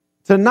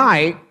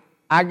Tonight,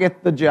 I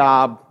get the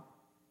job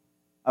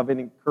of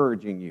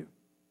encouraging you,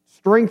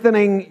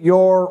 strengthening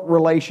your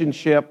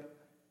relationship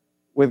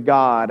with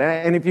God.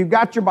 And if you've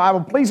got your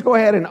Bible, please go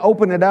ahead and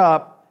open it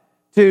up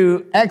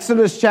to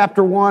Exodus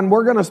chapter 1.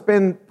 We're going to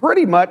spend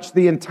pretty much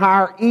the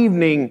entire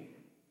evening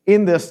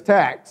in this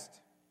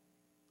text.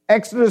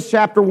 Exodus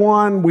chapter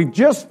 1, we've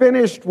just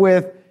finished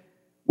with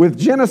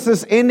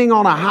Genesis ending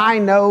on a high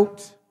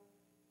note.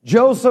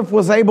 Joseph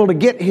was able to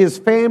get his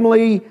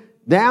family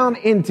down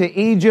into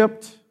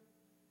Egypt.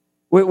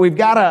 We've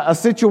got a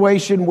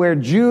situation where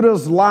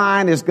Judah's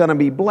line is going to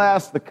be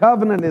blessed. The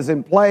covenant is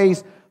in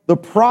place. The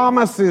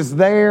promise is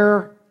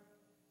there.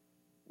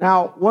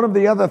 Now, one of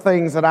the other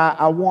things that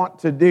I want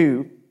to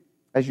do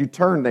as you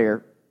turn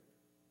there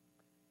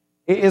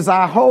is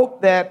I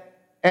hope that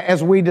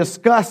as we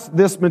discuss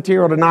this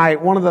material tonight,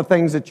 one of the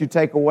things that you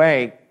take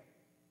away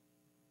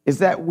is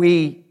that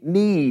we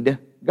need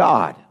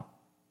God.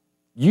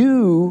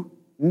 You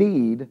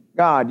need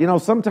God. You know,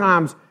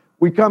 sometimes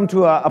we come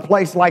to a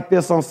place like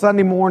this on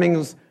Sunday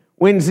mornings,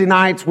 Wednesday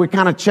nights, we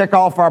kind of check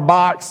off our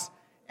box,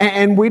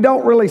 and we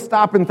don't really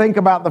stop and think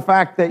about the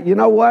fact that, you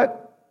know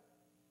what?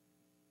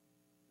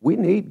 We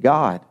need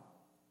God.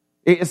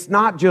 It's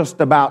not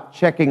just about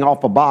checking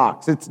off a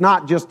box. It's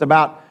not just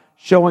about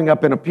showing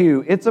up in a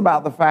pew. It's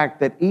about the fact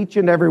that each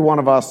and every one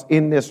of us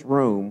in this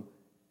room,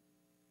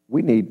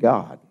 we need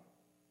God.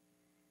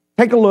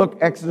 Take a look,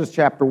 Exodus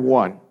chapter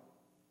 1.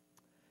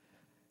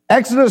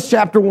 Exodus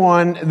chapter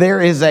 1,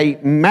 there is a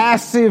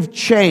massive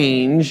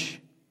change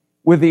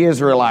with the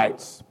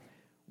Israelites.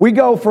 We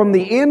go from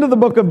the end of the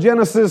book of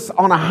Genesis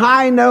on a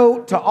high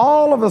note to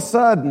all of a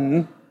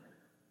sudden,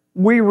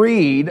 we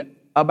read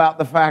about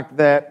the fact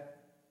that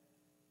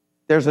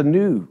there's a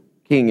new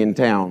king in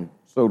town,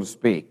 so to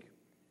speak.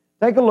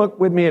 Take a look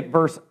with me at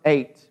verse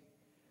 8.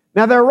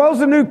 Now there arose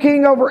a new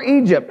king over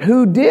Egypt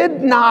who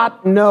did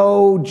not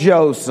know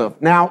Joseph.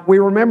 Now we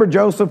remember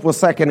Joseph was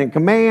second in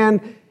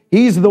command.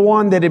 He's the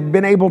one that had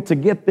been able to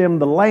get them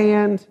the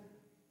land.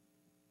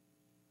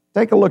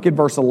 Take a look at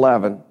verse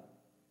 11.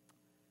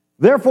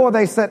 Therefore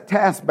they set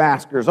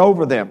taskmasters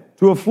over them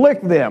to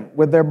afflict them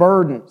with their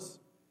burdens.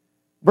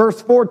 Verse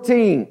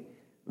 14.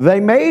 They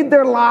made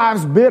their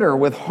lives bitter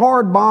with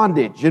hard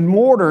bondage and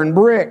mortar and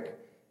brick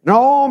and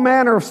all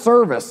manner of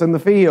service in the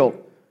field.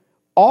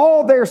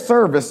 All their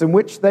service in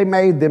which they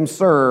made them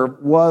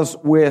serve was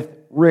with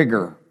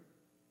rigor.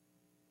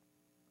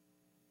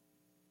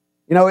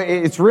 You know,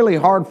 it's really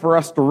hard for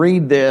us to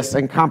read this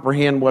and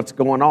comprehend what's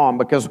going on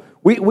because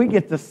we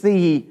get to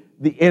see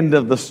the end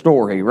of the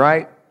story,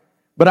 right?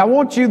 But I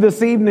want you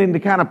this evening to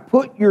kind of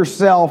put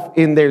yourself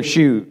in their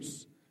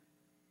shoes.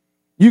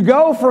 You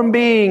go from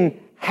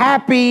being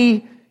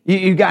happy,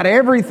 you got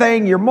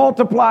everything, you're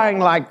multiplying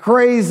like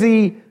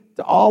crazy,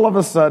 to all of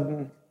a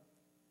sudden,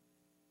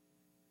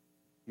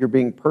 you're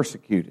being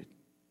persecuted.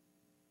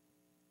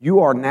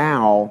 You are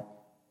now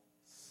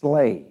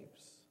slaves.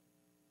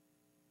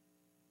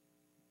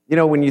 You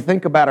know, when you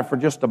think about it for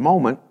just a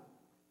moment,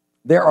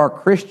 there are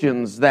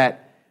Christians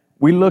that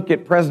we look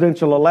at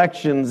presidential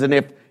elections, and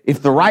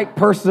if the right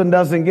person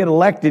doesn't get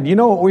elected, you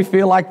know what we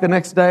feel like the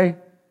next day?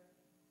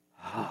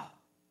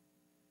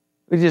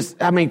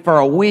 For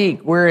a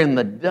week, we're in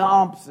the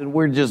dumps and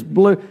we're just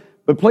blue.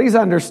 But please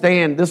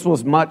understand, this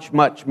was much,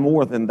 much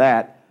more than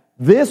that.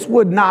 This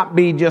would not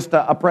be just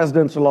a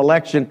presidential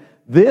election.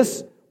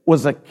 This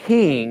was a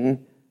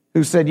king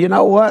who said, you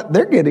know what?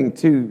 They're getting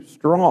too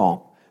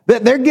strong.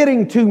 They're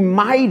getting too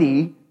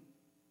mighty.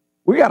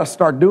 We got to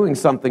start doing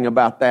something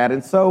about that.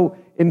 And so,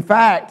 in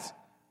fact,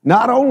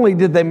 not only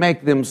did they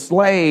make them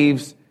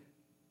slaves,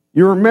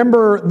 you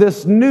remember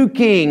this new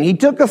king, he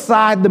took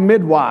aside the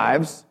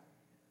midwives.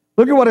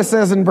 Look at what it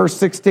says in verse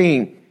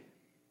 16.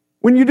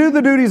 When you do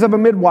the duties of a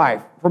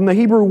midwife from the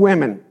Hebrew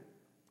women,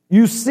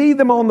 you see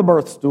them on the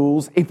birth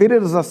stools. If it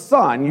is a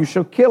son, you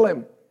shall kill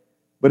him.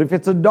 But if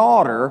it's a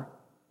daughter,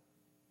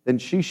 then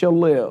she shall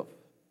live.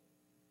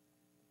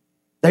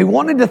 They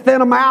wanted to thin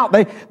them out.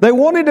 They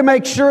wanted to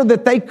make sure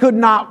that they could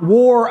not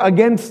war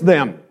against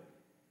them.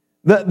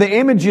 The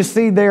image you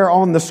see there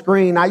on the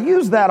screen, I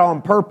use that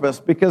on purpose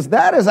because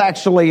that is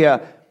actually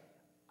a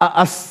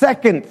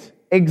second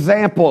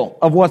example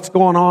of what's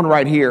going on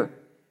right here.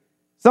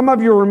 Some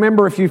of you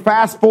remember, if you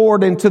fast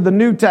forward into the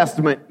New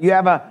Testament, you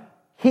have a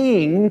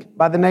king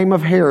by the name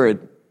of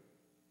Herod.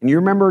 And you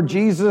remember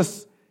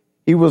Jesus,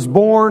 he was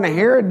born.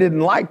 Herod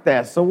didn't like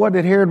that. So what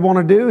did Herod want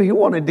to do? He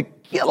wanted to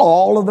kill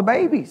all of the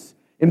babies.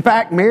 In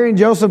fact, Mary and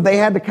Joseph, they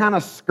had to kind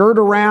of skirt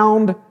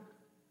around.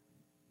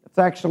 It's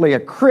actually a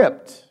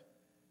crypt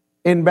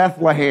in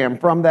Bethlehem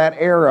from that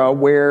era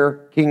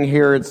where King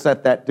Herod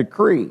set that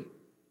decree.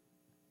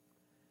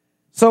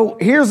 So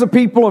here's a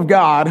people of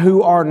God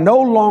who are no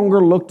longer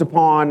looked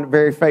upon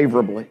very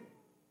favorably.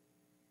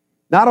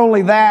 Not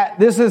only that,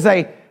 this is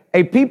a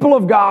people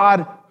of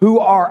God who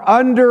are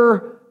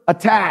under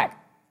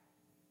attack.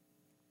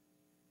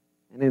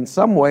 And in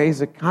some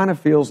ways, it kind of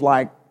feels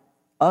like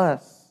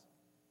us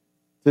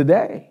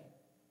today.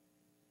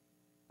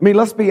 I mean,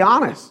 let's be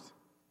honest.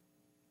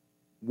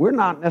 we're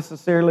not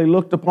necessarily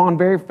looked upon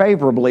very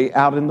favorably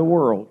out in the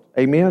world.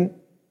 Amen?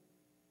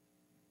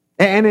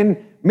 And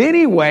in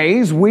many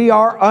ways, we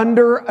are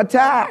under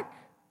attack.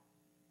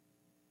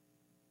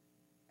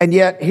 And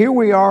yet, here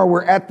we are,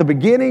 we're at the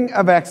beginning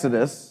of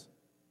Exodus,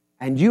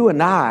 and you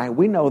and I,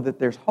 we know that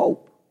there's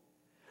hope.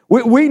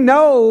 We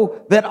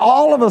know that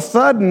all of a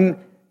sudden,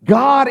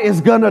 God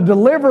is going to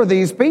deliver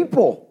these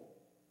people.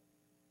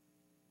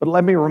 But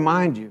let me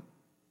remind you,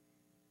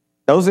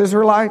 those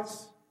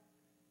Israelites,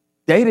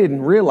 they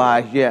didn't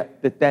realize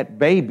yet that that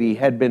baby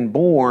had been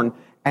born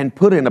and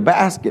put in a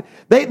basket.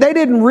 They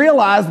didn't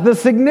realize the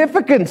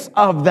significance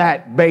of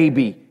that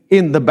baby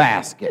in the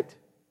basket.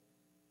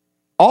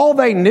 All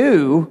they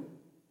knew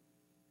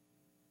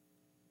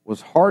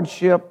was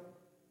hardship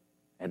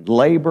and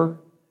labor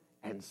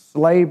and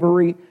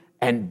slavery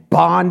and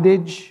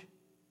bondage.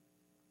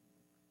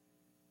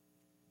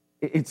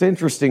 It's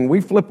interesting.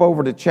 We flip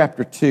over to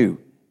chapter 2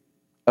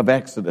 of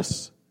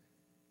Exodus,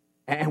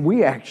 and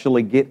we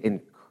actually get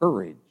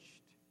encouraged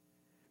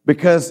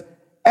because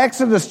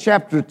Exodus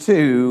chapter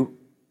 2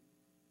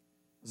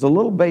 is a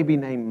little baby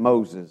named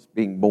Moses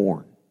being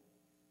born.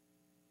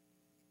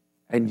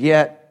 And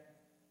yet,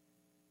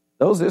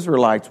 those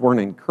Israelites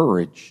weren't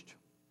encouraged.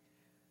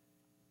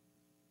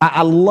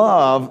 I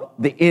love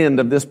the end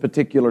of this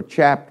particular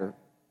chapter.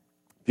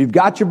 If you've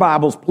got your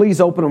Bibles, please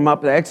open them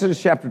up to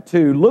Exodus chapter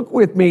 2. Look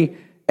with me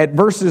at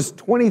verses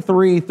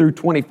 23 through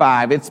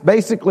 25. It's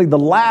basically the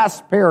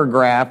last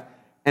paragraph,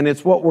 and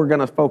it's what we're going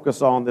to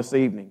focus on this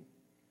evening.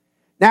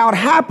 Now, it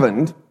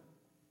happened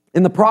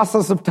in the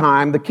process of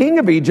time, the king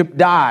of Egypt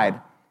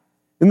died,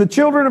 and the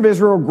children of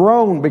Israel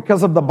groaned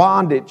because of the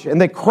bondage, and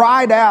they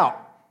cried out,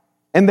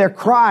 and their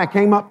cry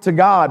came up to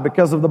God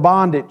because of the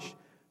bondage.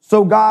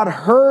 So God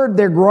heard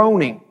their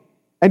groaning,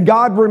 and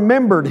God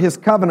remembered his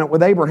covenant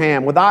with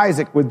Abraham, with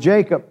Isaac, with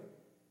Jacob.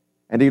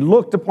 And he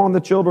looked upon the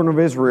children of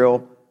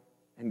Israel,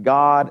 and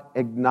God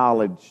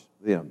acknowledged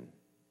them.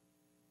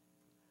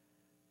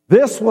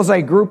 This was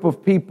a group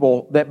of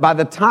people that by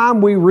the time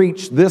we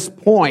reach this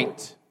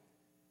point,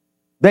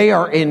 they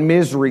are in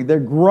misery. They're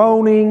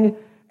groaning,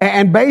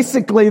 and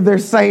basically they're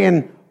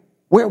saying,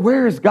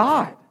 where is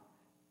God?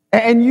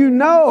 And you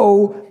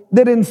know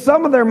that in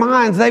some of their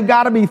minds, they've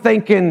got to be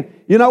thinking,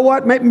 you know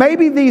what,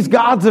 maybe these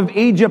gods of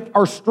Egypt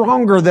are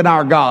stronger than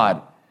our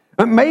God.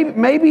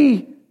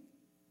 Maybe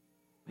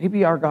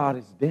our God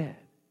is dead.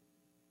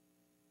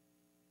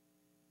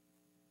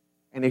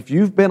 And if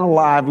you've been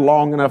alive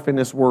long enough in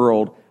this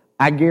world,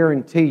 I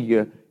guarantee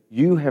you,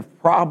 you have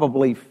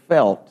probably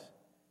felt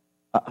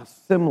a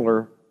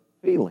similar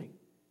feeling.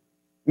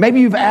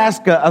 Maybe you've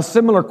asked a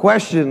similar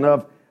question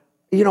of,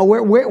 you know,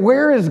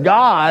 where is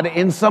God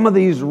in some of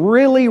these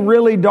really,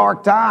 really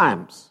dark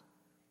times?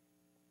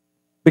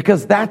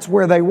 Because that's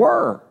where they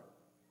were.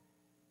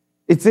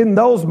 It's in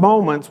those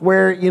moments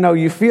where, you know,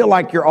 you feel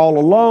like you're all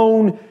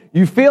alone.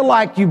 You feel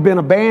like you've been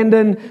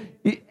abandoned.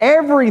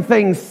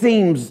 Everything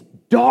seems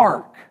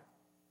dark.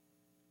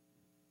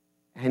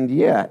 And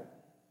yet,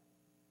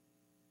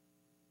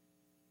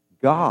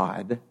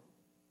 God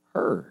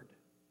heard.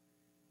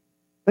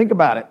 Think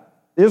about it.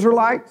 The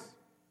Israelites,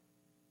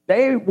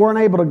 they weren't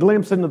able to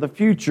glimpse into the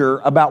future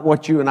about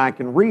what you and I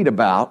can read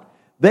about.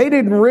 They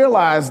didn't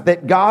realize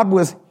that God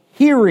was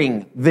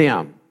hearing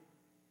them.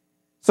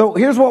 So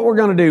here's what we're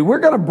going to do. We're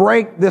going to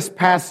break this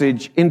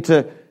passage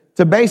into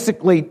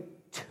basically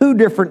two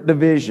different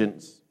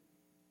divisions.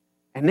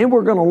 And then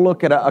we're going to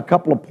look at a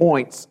couple of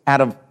points out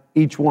of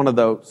each one of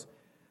those.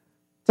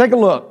 Take a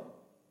look.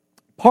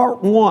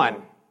 Part 1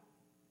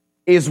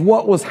 is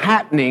what was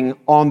happening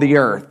on the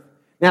earth.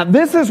 Now,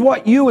 this is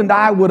what you and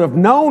I would have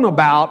known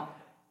about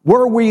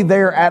were we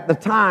there at the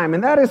time.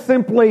 And that is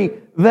simply,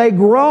 they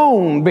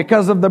groaned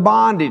because of the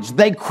bondage.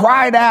 They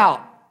cried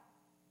out.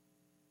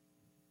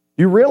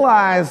 You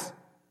realize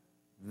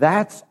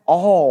that's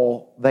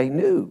all they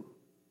knew.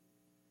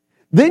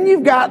 Then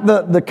you've got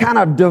the kind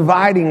of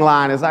dividing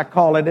line, as I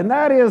call it, and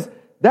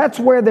that's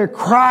where their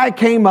cry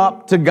came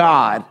up to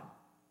God.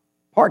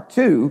 Part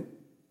 2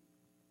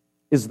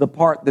 is the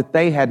part that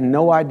they had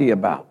no idea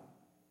about.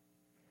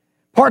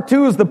 Part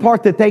 2 is the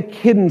part that they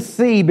couldn't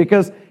see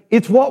because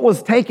it's what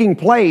was taking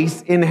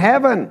place in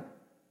heaven.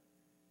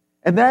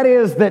 And that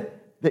is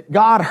that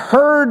God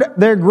heard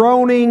their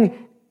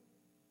groaning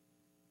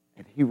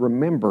and he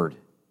remembered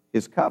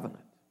his covenant.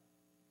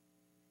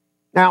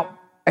 Now,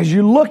 as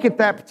you look at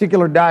that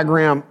particular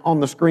diagram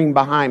on the screen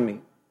behind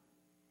me,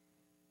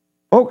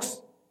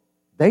 folks,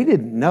 they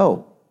didn't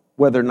know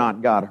whether or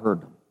not God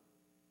heard them.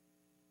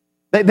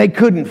 They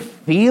couldn't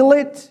feel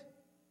it.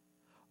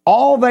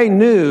 All they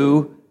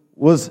knew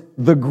was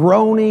the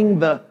groaning,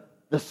 the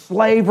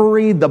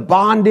slavery, the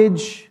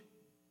bondage.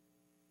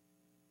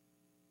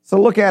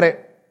 So look at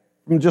it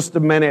from just a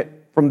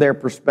minute from their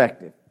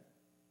perspective.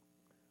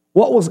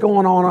 What was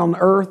going on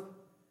earth?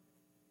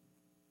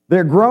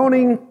 They're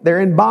groaning, they're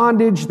in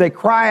bondage, they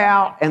cry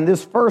out, and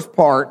this first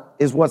part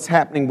is what's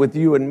happening with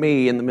you and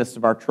me in the midst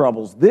of our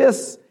troubles.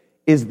 This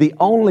is the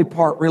only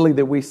part really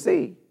that we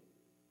see.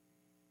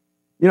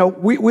 You know,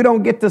 we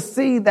don't get to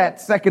see that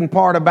second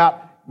part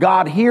about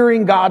God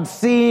hearing, God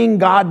seeing,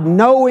 God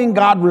knowing,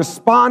 God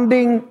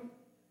responding.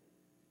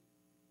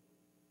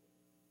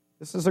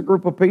 This is a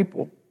group of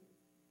people.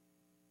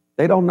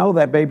 They don't know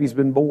that baby's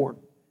been born.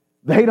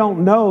 They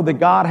don't know that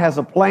God has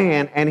a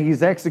plan and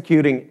He's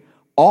executing.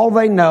 All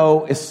they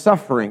know is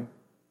suffering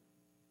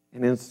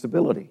and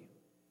instability.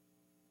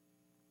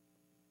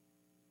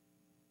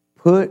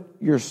 Put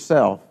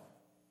yourself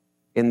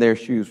in their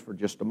shoes for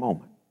just a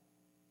moment.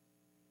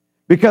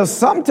 Because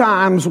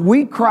sometimes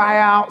we cry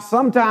out,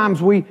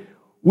 sometimes we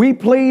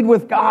plead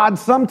with God,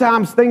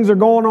 sometimes things are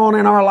going on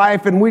in our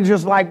life and we're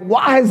just like,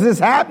 why is this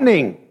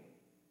happening?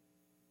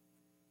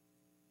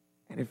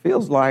 And it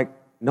feels like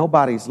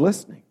nobody's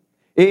listening.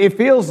 It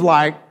feels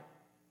like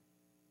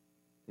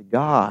that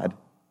God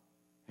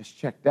has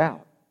checked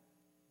out,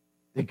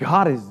 that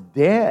God is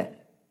dead.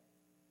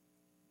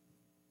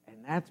 And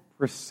that's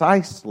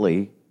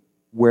precisely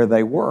where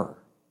they were.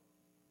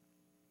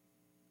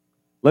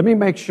 Let me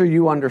make sure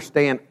you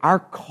understand, our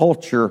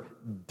culture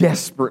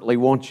desperately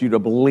wants you to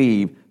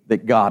believe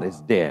that God is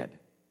dead.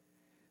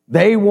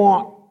 They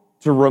want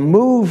to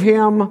remove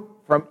Him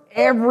from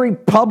every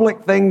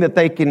public thing that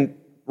they can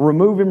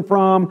remove Him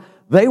from.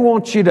 They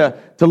want you to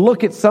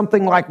look at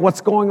something like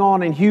what's going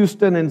on in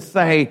Houston and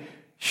say,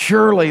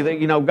 surely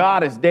that,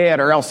 God is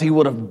dead, or else He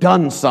would have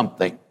done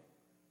something.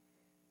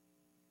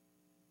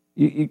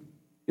 You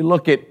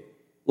look at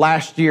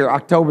last year,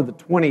 October the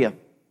 20th,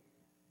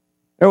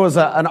 there was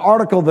an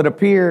article that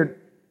appeared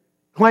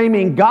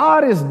claiming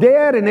God is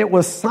dead and it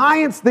was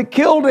science that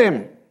killed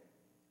Him.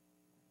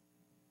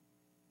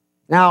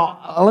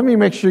 Now, let me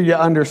make sure you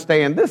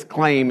understand, this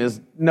claim is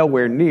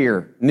nowhere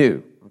near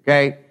new,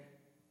 okay?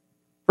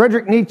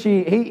 Friedrich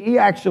Nietzsche, he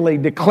actually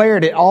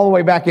declared it all the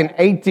way back in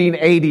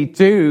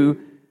 1882,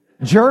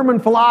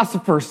 German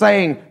philosopher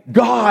saying,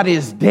 God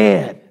is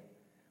dead.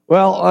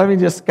 Well, let me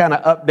just kind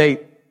of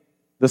update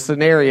the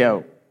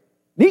scenario.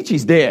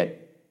 Nietzsche's dead.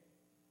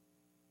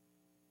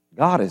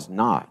 God is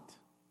not.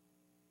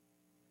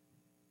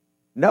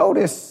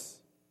 Notice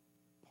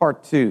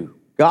part 2.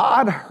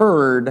 God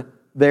heard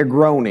their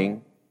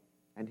groaning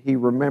and He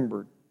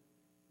remembered.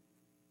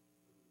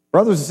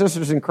 Brothers and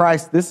sisters in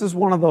Christ, this is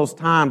one of those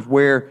times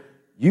where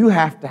you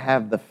have to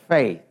have the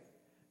faith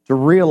to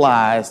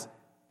realize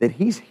that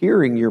He's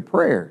hearing your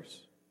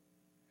prayers,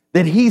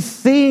 that He's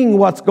seeing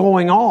what's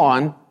going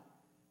on,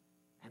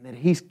 and that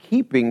He's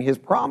keeping His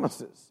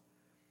promises.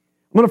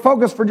 I'm going to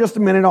focus for just a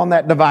minute on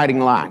that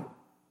dividing line.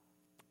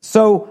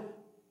 So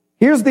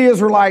here's the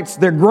Israelites.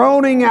 They're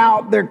groaning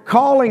out. They're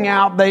calling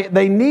out.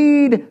 They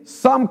need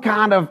some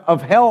kind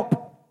of help.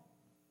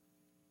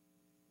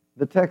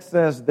 The text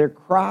says their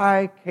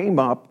cry came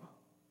up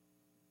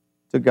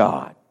to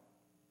God.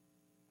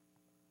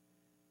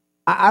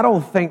 I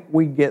don't think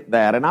we get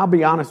that. And I'll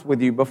be honest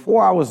with you,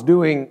 before I was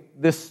doing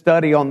this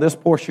study on this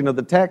portion of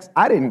the text,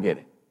 I didn't get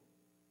it.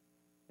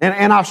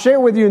 And I'll share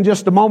with you in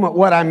just a moment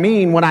what I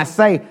mean when I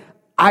say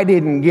I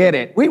didn't get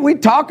it. We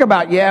talk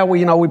about,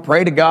 we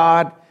pray to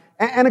God.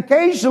 And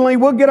occasionally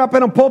we'll get up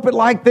in a pulpit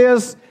like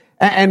this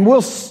and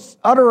we'll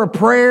utter a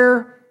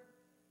prayer.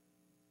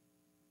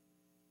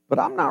 But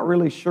I'm not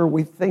really sure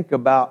we think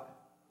about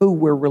who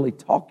we're really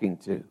talking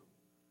to.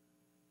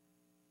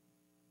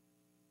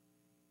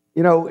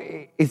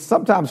 It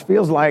sometimes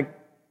feels like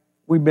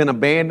we've been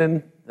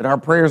abandoned, that our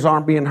prayers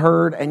aren't being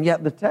heard, and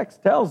yet the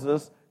text tells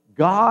us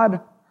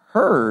God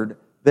heard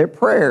their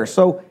prayers.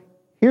 So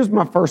here's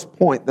my first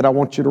point that I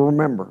want you to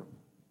remember.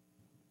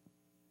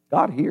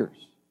 God hears.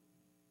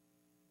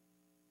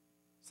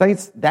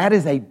 Saints, that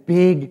is a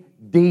big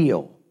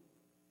deal.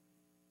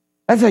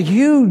 That's a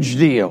huge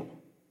deal.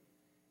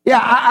 Yeah,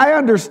 I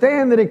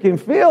understand that it can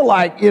feel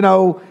like,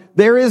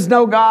 there is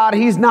no God.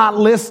 He's not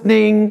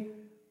listening.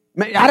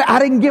 I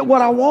didn't get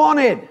what I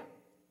wanted.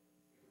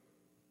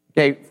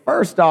 Okay,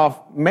 first off,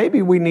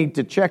 maybe we need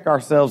to check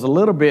ourselves a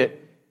little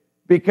bit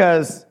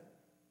because,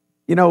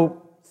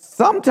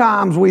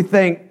 sometimes we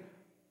think,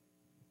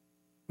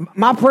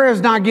 my prayer's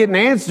not getting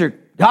answered.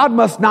 God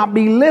must not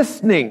be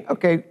listening.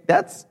 Okay,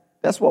 that's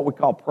what we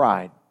call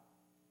pride.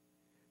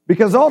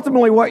 Because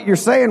ultimately what you're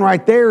saying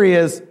right there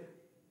is,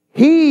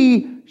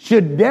 He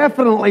should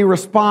definitely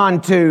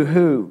respond to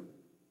who?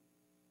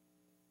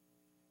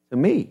 To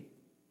me.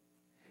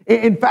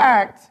 In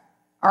fact,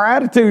 our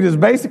attitude is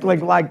basically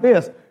like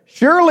this.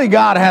 Surely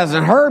God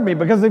hasn't heard me,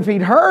 because if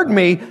He'd heard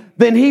me,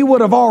 then He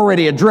would have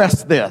already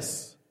addressed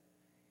this.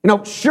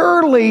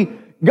 Surely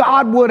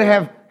God would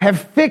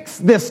have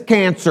fixed this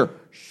cancer.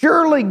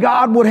 Surely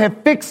God would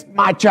have fixed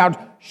my child.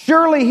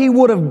 Surely He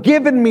would have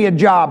given me a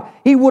job.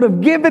 He would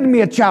have given me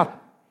a child.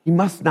 He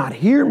must not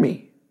hear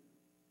me.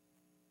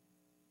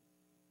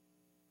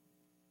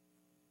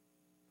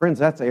 Friends,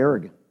 that's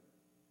arrogant.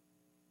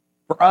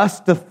 For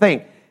us to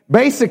think.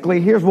 Basically,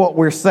 here's what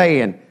we're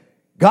saying.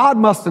 God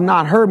must have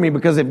not heard me,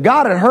 because if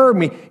God had heard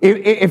me,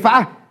 if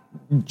I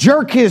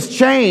jerk His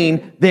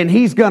chain, then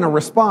He's going to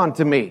respond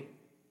to me.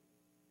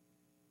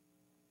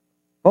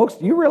 Folks,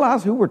 do you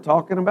realize who we're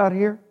talking about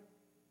here?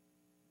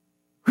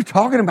 We're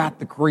talking about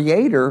the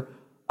Creator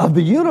of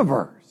the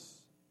universe.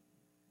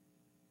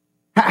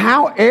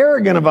 How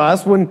arrogant of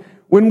us when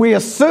we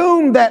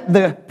assume that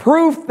the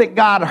proof that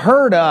God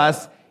heard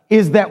us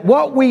is that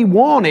what we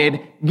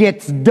wanted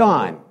gets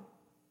done.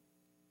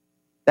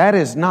 That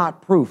is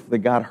not proof that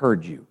God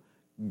heard you.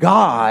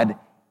 God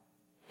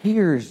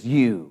hears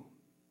you.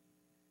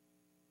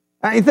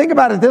 Now, you think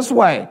about it this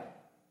way.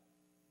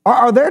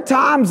 Are there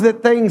times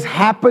that things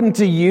happen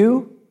to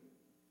you,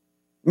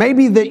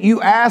 maybe that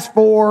you asked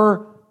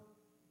for,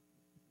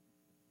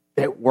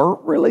 that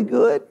weren't really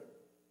good?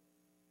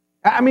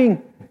 I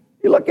mean,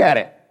 you look at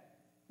it.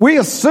 We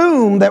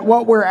assume that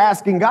what we're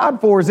asking God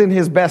for is in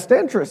His best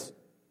interest,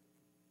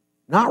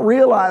 not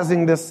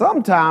realizing that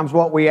sometimes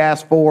what we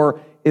ask for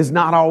is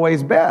not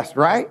always best,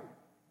 right?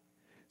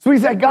 So we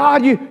say,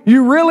 God,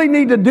 you really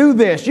need to do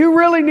this. You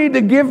really need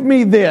to give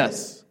me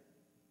this.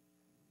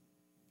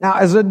 Now,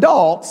 as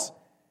adults,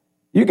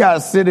 you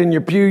guys sit in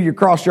your pew, you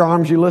cross your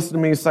arms, you listen to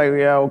me and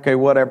say, yeah, okay,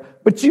 whatever.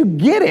 But you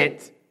get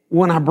it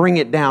when I bring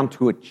it down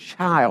to a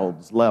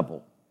child's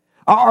level.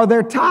 Are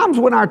there times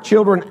when our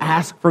children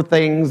ask for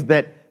things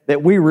that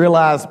we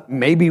realize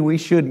maybe we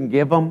shouldn't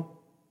give them?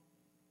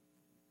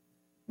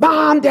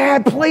 Mom,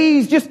 Dad,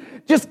 please,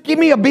 just give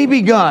me a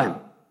BB gun.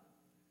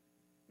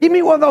 Give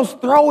me one of those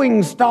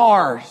throwing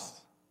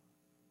stars.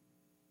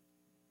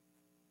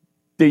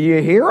 Do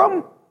you hear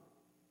them?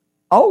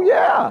 Oh,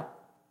 yeah.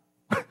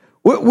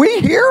 We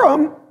hear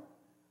them,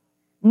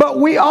 but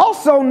we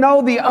also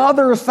know the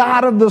other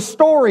side of the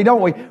story,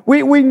 don't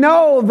we? We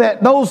know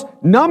that those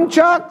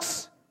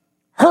nunchucks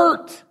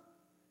hurt,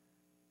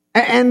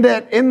 and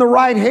that in the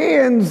right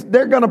hands,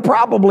 they're going to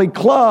probably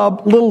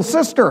club little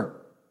sister.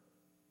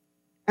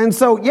 And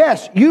so,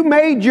 yes, you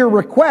made your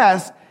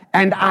request,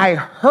 and I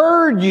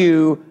heard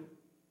you,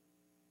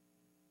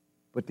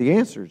 but the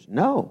answer is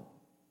no.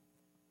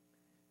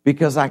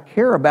 Because I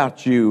care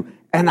about you,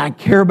 and I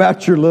care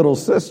about your little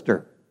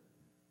sister.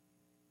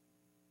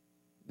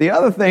 The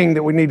other thing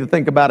that we need to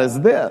think about is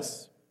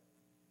this.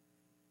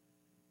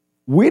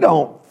 We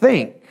don't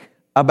think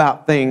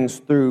about things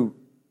through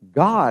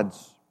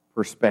God's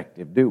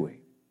perspective, do we?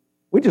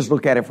 We just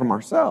look at it from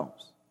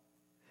ourselves.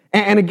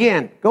 And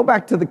again, go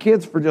back to the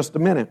kids for just a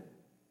minute.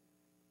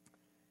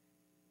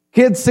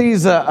 Kid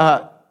sees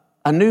a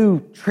new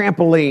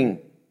trampoline,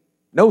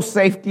 no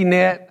safety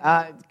net,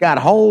 it's got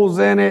holes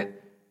in it,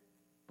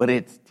 but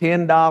it's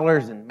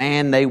 $10, and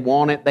man, they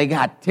want it. They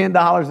got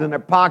 $10 in their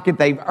pocket.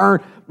 They've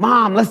earned,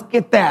 Mom, let's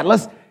get that.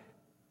 And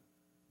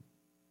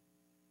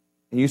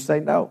you say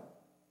no.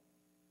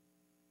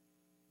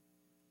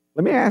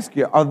 Let me ask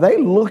you, are they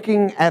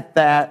looking at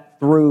that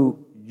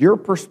through your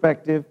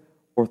perspective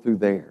or through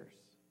theirs?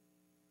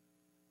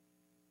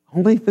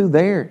 Only through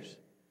theirs.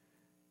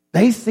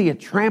 They see a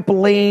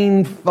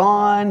trampoline,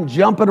 fun,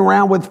 jumping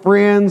around with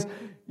friends.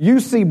 You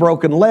see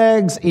broken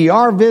legs,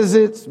 ER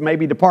visits,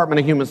 maybe Department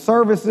of Human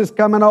Services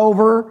coming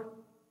over.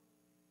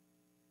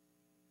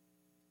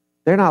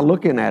 They're not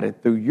looking at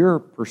it through your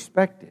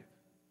perspective.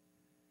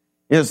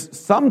 Is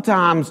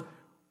sometimes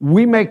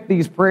we make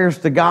these prayers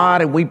to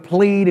God and we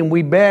plead and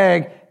we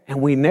beg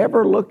and we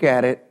never look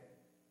at it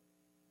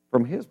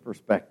from His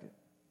perspective.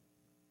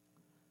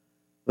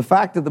 The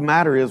fact of the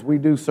matter is we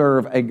do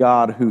serve a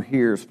God who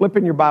hears. Flip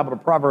in your Bible to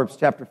Proverbs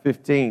chapter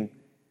 15.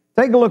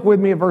 Take a look with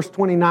me at verse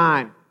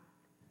 29. It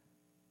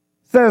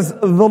says,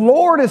 the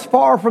Lord is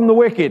far from the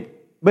wicked,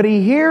 but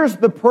He hears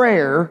the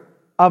prayer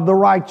of the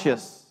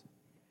righteous.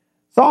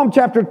 Psalm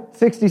chapter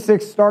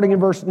 66, starting in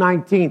verse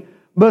 19.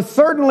 But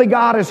certainly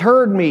God has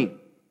heard me.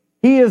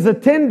 He has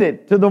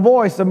attended to the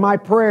voice of my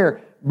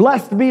prayer.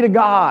 Blessed be to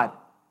God,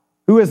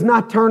 who has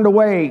not turned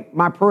away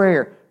my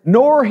prayer,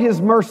 nor His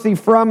mercy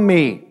from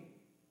me.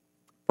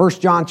 1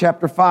 John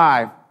chapter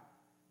 5,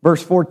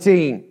 verse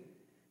 14.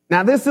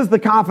 Now this is the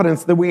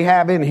confidence that we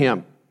have in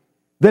Him,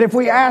 that if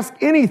we ask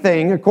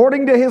anything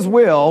according to His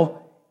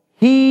will,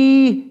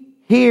 He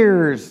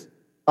hears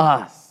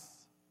us.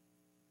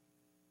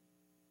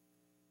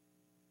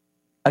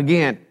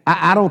 Again,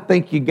 I don't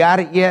think you got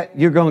it yet.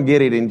 You're going to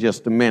get it in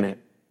just a minute.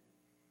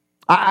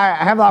 I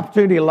have the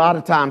opportunity a lot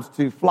of times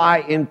to fly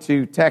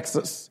into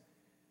Texas.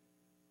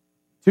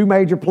 Two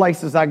major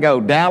places I go,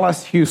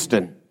 Dallas,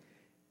 Houston.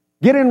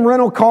 Get in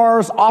rental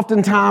cars.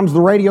 Oftentimes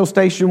the radio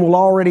station will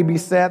already be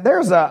set.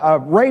 There's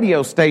a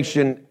radio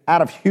station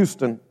out of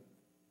Houston,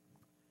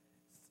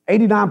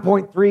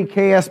 89.3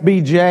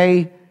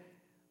 KSBJ.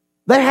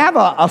 They have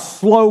a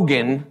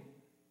slogan.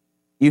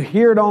 You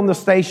hear it on the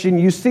station.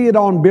 You see it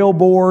on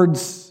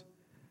billboards.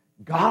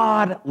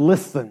 God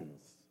listens.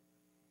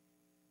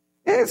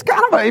 It's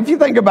kind of if you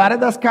think about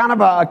it, that's kind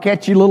of a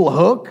catchy little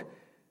hook.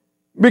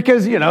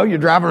 Because, you're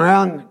driving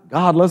around,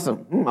 God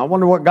listen. I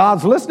wonder what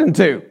God's listening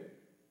to.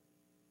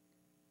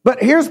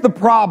 But here's the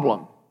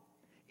problem.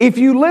 If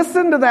you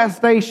listen to that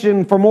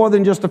station for more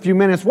than just a few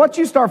minutes, what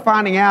you start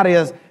finding out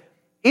is,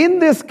 in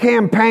this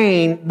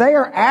campaign, they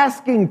are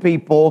asking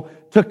people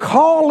to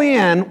call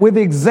in with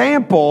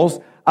examples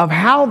of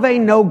how they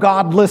know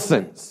God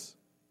listens.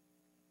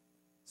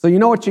 So you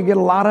know what you get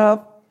a lot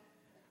of?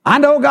 I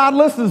know God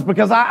listens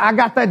because I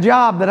got that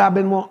job that I've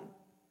been wanting.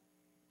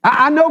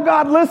 I know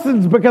God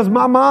listens because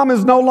my mom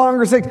is no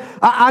longer sick.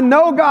 I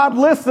know God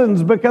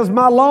listens because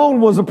my loan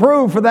was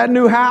approved for that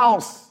new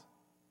house.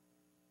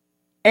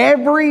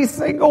 Every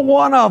single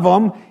one of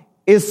them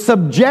is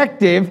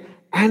subjective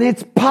and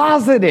it's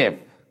positive.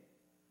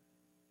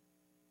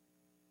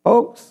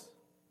 Folks,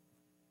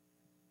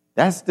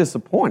 that's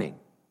disappointing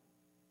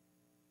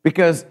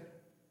because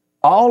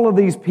all of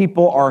these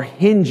people are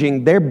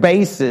hinging their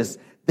basis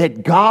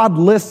that God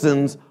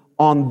listens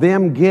on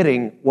them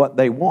getting what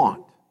they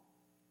want.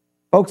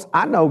 Folks,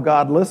 I know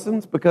God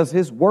listens because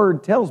His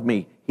Word tells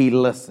me He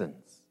listens.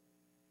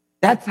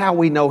 That's how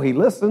we know He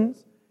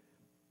listens.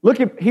 Look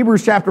at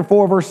Hebrews chapter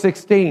 4, verse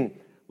 16.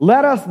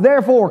 Let us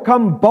therefore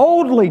come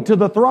boldly to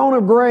the throne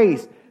of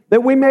grace,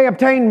 that we may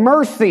obtain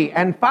mercy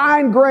and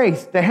find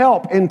grace to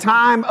help in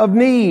time of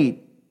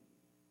need.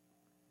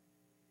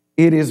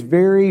 It is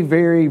very,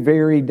 very,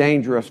 very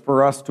dangerous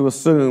for us to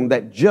assume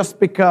that just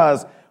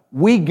because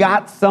we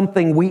got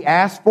something we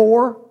asked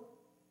for,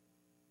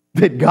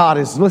 that God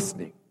is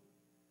listening.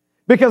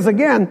 Because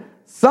again,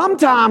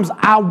 sometimes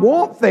I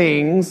want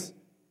things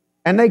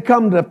and they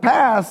come to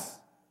pass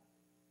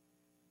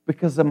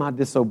because of my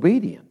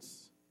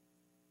disobedience.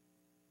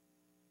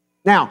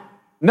 Now,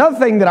 another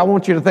thing that I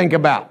want you to think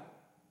about.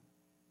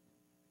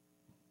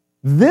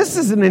 This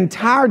is an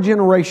entire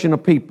generation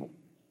of people,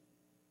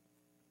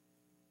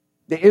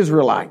 the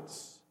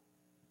Israelites,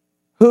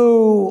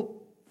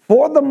 who,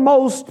 for the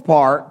most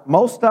part,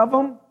 most of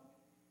them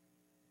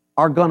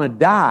are going to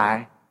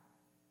die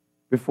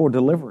before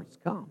deliverance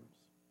comes.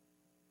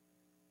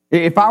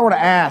 If I were to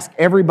ask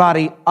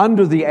everybody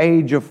under the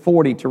age of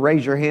 40 to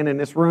raise your hand in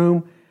this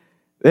room,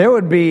 there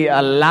would be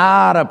a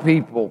lot of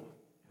people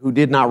who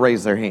did not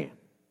raise their hand.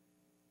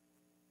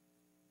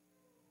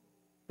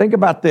 Think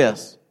about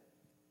this.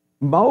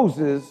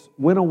 Moses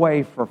went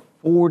away for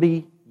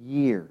 40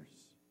 years.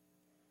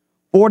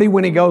 40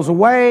 when he goes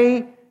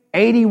away,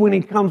 80 when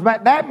he comes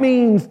back. That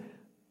means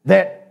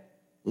that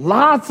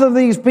lots of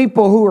these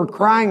people who are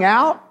crying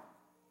out,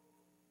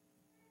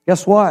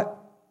 guess what?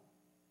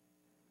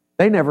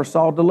 They never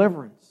saw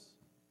deliverance.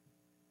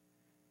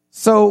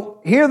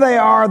 So here they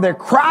are, they're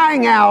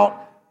crying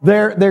out,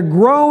 they're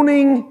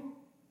groaning,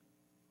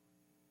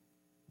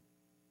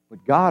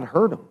 but God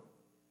heard them.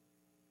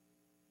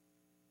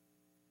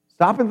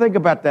 Stop and think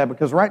about that,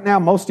 because right now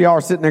most of y'all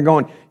are sitting there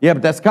going, yeah,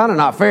 but that's kind of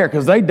not fair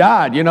because they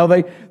died. You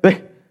know,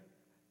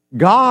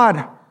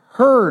 God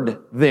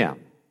heard them.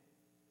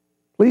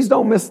 Please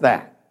don't miss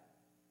that.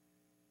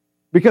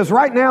 Because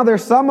right now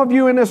there's some of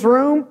you in this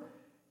room,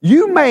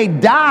 you may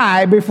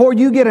die before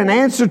you get an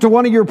answer to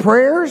one of your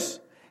prayers,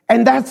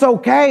 and that's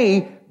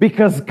okay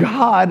because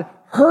God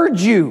heard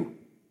you.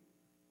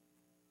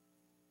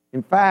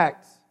 In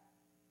fact,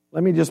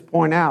 let me just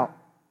point out,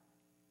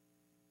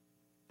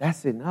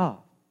 that's enough.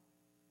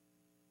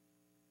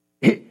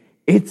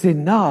 It's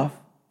enough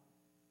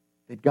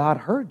that God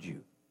heard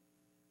you.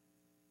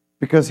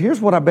 Because here's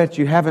what I bet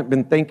you haven't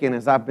been thinking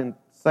as I've been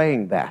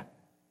saying that.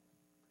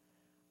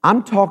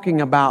 I'm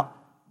talking about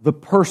the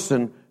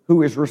person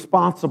who is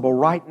responsible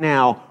right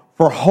now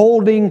for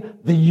holding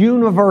the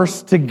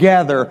universe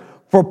together,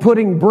 for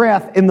putting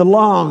breath in the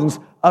lungs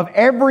of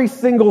every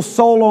single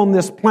soul on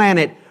this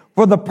planet,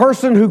 for the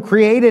person who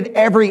created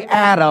every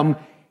atom.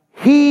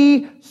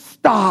 He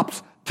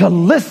stops to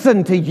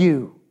listen to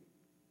you.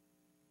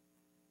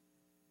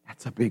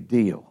 That's a big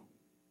deal.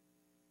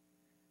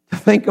 To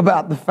think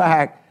about the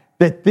fact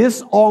that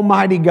this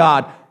Almighty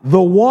God,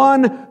 the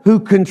one who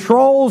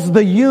controls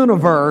the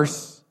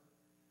universe,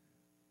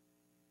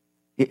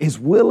 is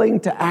willing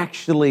to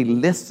actually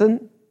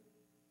listen.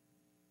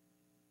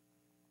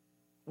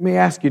 Let me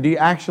ask you, do you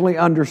actually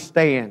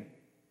understand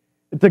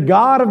that the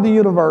God of the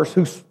universe,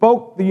 who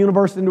spoke the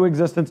universe into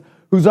existence,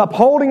 who's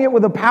upholding it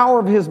with the power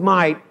of His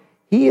might,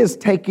 He is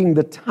taking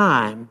the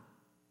time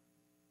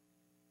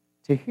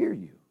to hear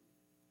you?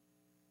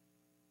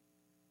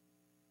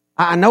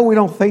 I know we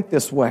don't think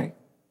this way,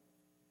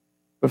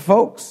 but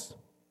folks,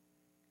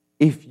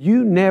 if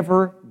you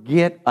never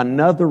get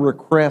another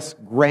request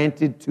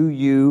granted to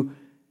you,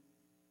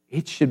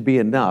 it should be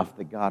enough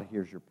that God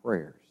hears your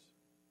prayers.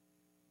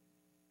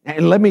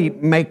 And let me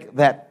make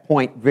that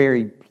point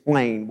very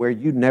plain where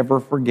you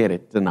never forget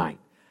it tonight.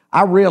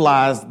 I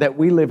realize that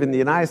we live in the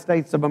United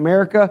States of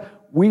America.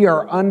 We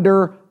are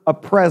under a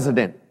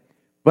president.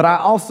 But I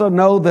also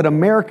know that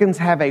Americans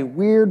have a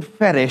weird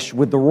fetish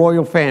with the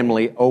royal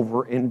family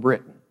over in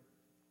Britain.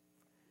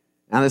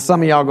 Now, there's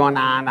some of y'all going,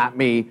 nah, not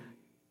me.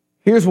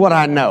 Here's what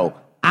I know.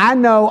 I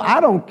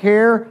don't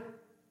care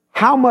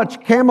how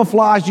much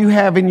camouflage you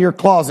have in your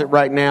closet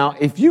right now.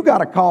 If you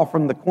got a call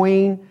from the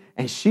Queen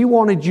and she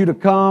wanted you to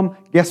come,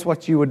 guess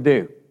what you would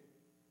do?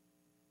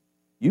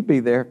 You'd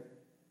be there.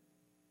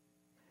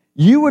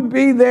 You would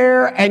be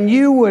there and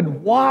you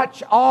would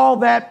watch all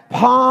that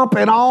pomp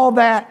and all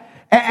that.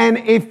 And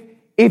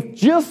if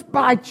just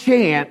by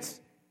chance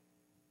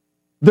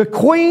the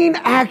Queen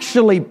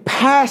actually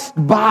passed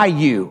by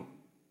you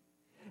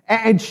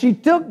And she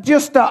took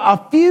just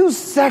a few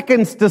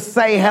seconds to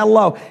say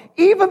hello,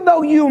 even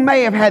though you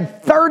may have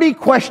had 30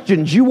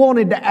 questions you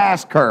wanted to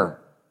ask her.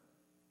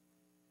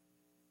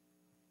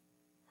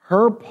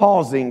 Her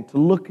pausing to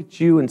look at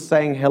you and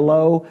saying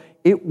hello,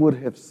 it would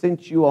have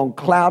sent you on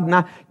cloud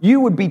nine.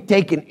 You would be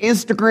taking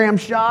Instagram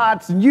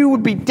shots and you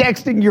would be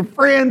texting your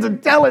friends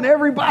and telling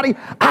everybody,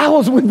 I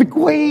was with the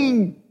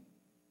Queen.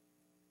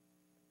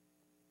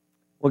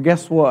 Well,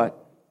 guess what?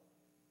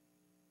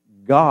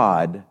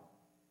 God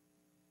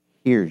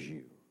hears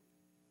you.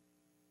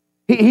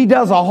 He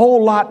does a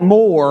whole lot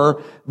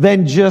more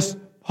than just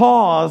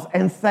pause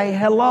and say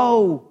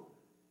hello.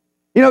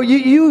 You know,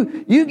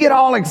 you get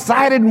all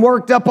excited and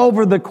worked up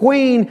over the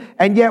Queen,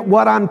 and yet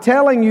what I'm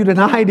telling you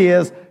tonight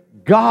is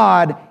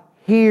God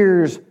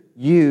hears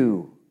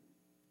you.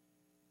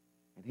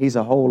 And He's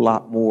a whole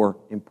lot more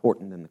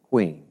important than the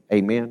Queen.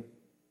 Amen?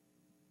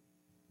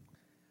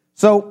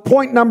 So,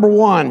 point number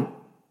one,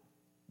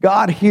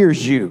 God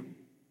hears you.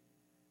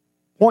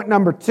 Point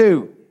number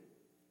two,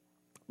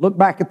 look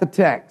back at the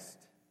text.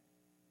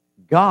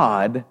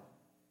 God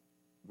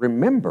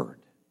remembered.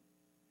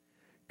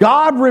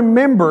 God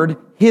remembered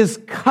His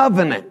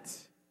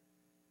covenant.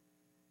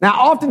 Now,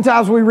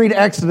 oftentimes we read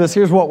Exodus,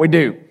 here's what we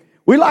do.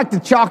 We like to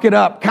chalk it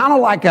up kind of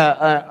like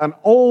an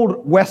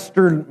old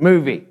Western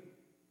movie,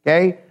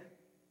 okay?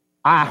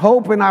 I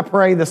hope and I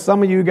pray that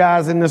some of you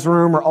guys in this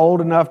room are old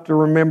enough to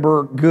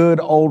remember good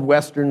old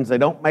Westerns. They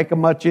don't make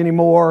them much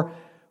anymore.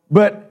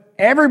 But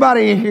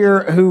everybody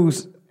here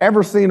who's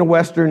ever seen a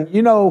Western,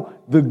 you know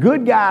the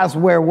good guys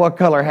wear what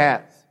color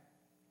hats?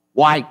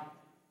 White.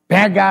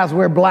 Bad guys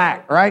wear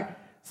black, right?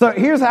 So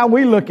here's how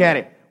we look at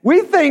it.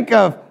 We think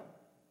of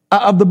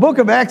the book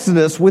of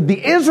Exodus with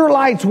the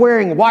Israelites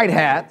wearing white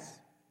hats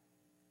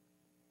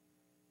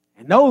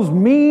and those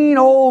mean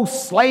old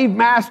slave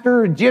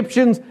master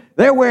Egyptians,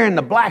 they're wearing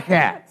the black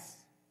hats.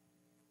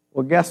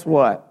 Well, guess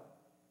what?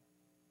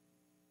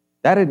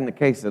 That isn't the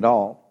case at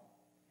all.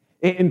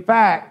 In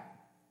fact,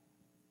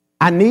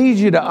 I need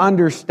you to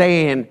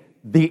understand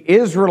the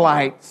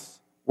Israelites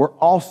were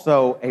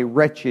also a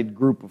wretched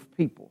group of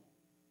people.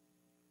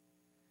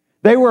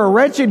 They were a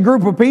wretched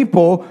group of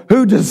people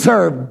who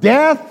deserved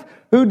death,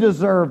 who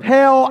deserved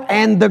hell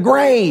and the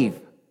grave.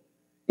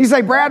 You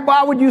say, Brad,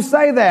 why would you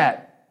say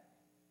that?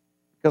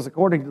 Because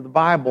according to the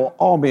Bible,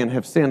 all men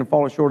have sinned and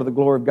fallen short of the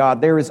glory of God.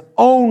 There is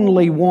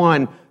only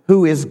one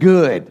who is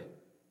good.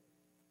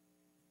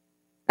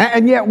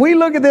 And yet we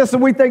look at this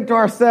and we think to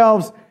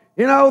ourselves,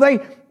 you know,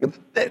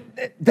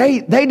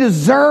 they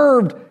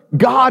deserved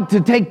God to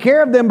take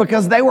care of them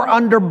because they were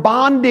under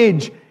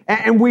bondage.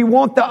 And we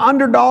want the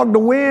underdog to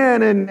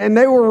win, and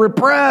they were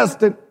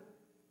repressed.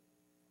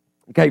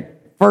 Okay,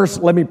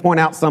 first, let me point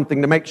out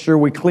something to make sure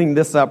we clean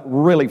this up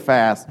really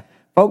fast.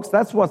 Folks,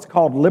 that's what's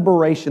called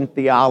liberation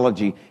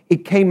theology.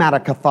 It came out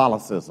of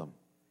Catholicism,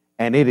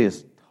 and it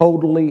is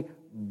totally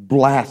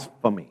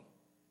blasphemy.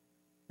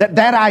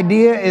 That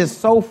idea is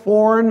so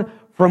foreign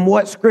from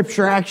what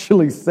Scripture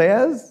actually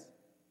says.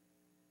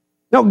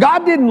 No,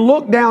 God didn't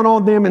look down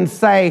on them and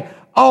say,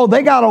 oh,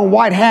 they got on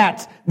white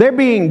hats. They're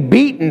being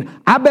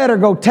beaten. I better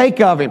go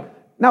take of him.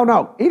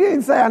 No. He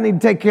didn't say I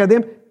need to take care of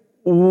them.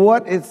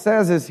 What it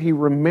says is He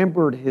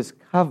remembered His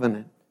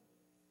covenant.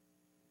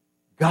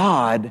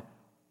 God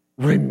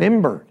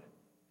remembered.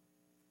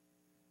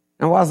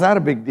 Now, why is that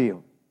a big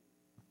deal?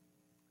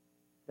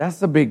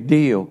 That's a big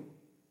deal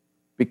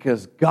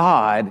because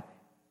God,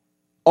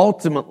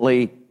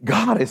 ultimately,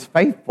 God is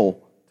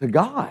faithful to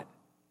God.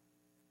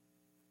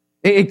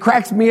 It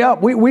cracks me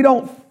up. We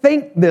don't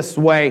think this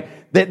way,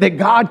 that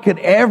God could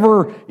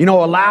ever,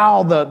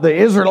 allow the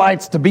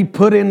Israelites to be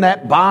put in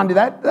that bondage.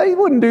 They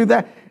wouldn't do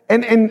that.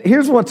 And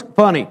here's what's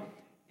funny.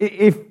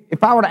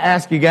 If I were to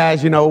ask you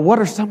guys, what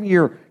are some of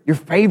your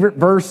favorite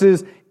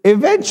verses?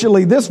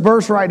 Eventually, this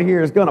verse right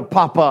here is going to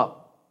pop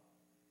up.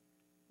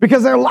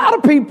 Because there are a lot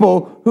of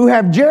people who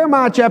have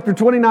Jeremiah chapter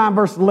 29,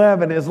 verse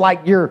 11 is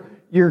like your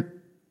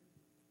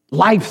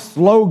life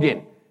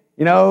slogan.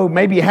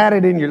 Maybe you had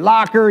it in your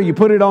locker, you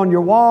put it on your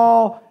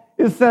wall.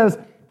 It says,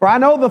 for I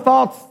know the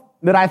thoughts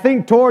that I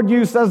think toward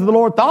you, says the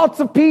Lord, thoughts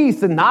of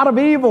peace and not of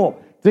evil,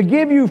 to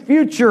give you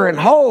future and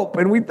hope.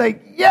 And we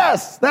think,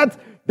 yes, that's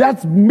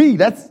me.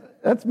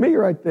 That's me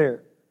right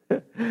there.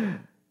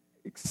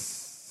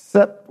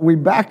 Except we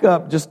back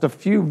up just a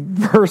few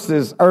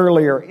verses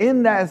earlier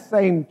in that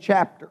same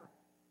chapter.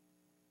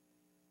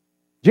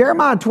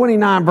 Jeremiah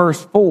 29,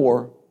 verse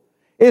 4,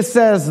 it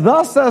says,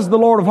 thus says the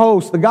Lord of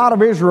hosts, the God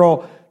of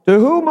Israel, to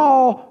whom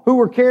all who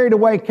were carried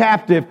away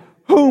captive,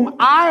 whom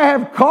I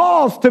have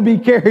caused to be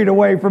carried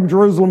away from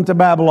Jerusalem to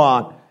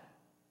Babylon.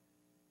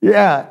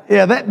 Yeah,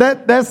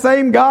 that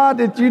same God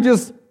that you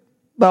just,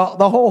 the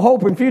whole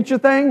hope and future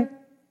thing,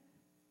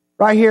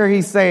 right here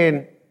he's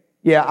saying,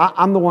 yeah,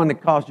 I'm the one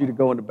that caused you to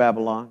go into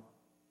Babylon.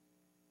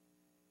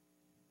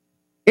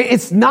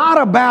 It's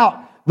not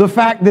about the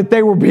fact that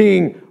they were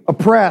being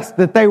oppressed,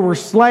 that they were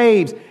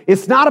slaves.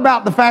 It's not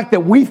about the fact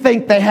that we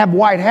think they have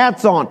white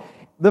hats on.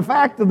 The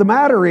fact of the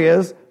matter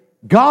is,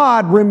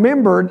 God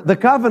remembered the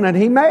covenant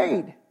He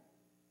made.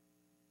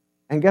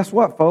 And guess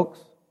what, folks?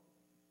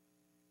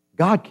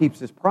 God keeps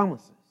His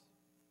promises.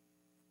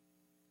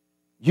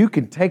 You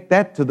can take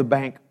that to the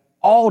bank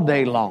all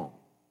day long.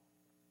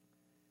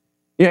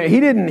 Yeah, He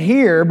didn't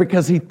hear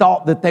because He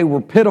thought that they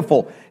were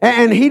pitiful.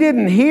 And He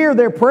didn't hear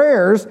their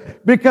prayers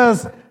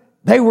because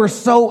they were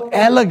so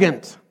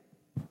elegant.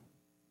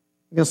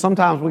 Because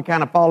sometimes we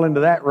kind of fall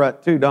into that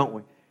rut too, don't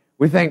we?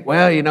 We think,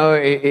 well,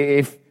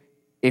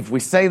 if we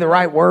say the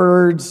right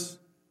words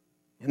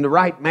in the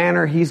right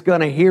manner, He's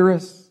going to hear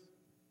us.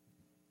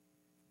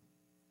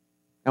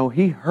 No,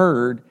 He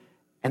heard,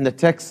 and the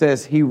text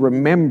says He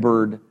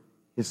remembered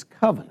His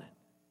covenant.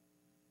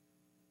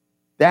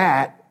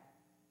 That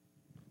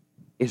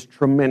is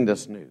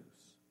tremendous news.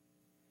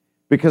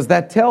 Because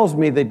that tells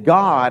me that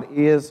God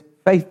is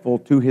faithful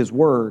to His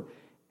word.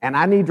 And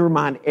I need to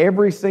remind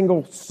every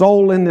single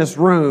soul in this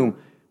room,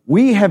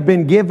 we have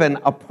been given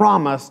a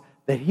promise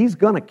that He's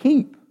going to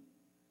keep.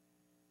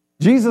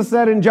 Jesus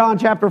said in John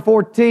chapter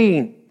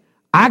 14,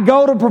 I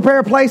go to prepare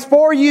a place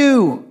for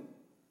you.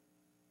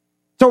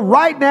 So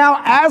right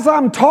now, as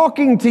I'm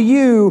talking to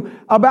you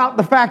about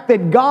the fact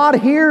that God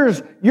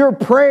hears your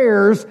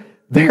prayers,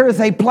 there is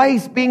a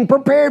place being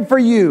prepared for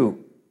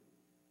you.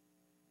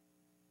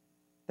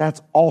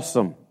 That's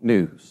awesome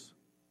news.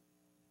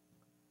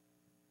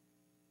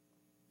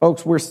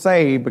 Folks, we're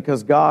saved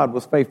because God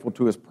was faithful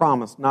to His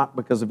promise, not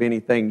because of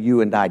anything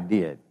you and I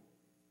did.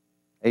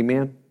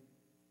 Amen?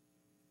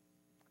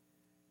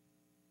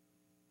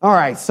 All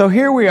right, so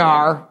here we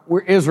are. We're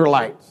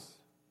Israelites.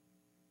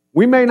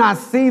 We may not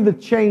see the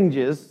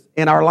changes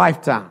in our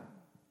lifetime.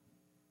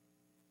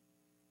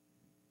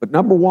 But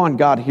number one,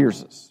 God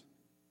hears us.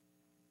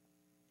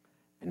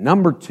 And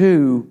number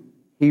two,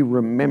 He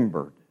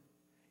remembered.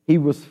 He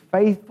was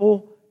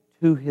faithful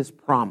to His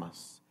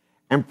promise.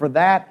 And for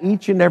that,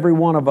 each and every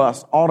one of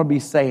us ought to be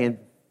saying,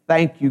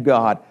 thank you,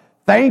 God.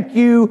 Thank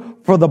you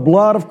for the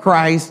blood of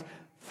Christ.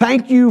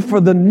 Thank you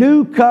for the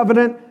new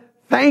covenant.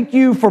 Thank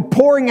you for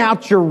pouring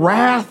out your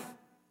wrath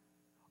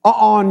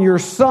on your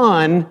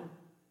Son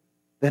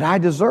that I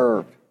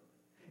deserved.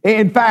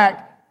 In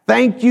fact,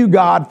 thank you,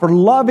 God, for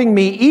loving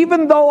me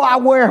even though I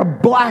wear a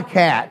black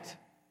hat.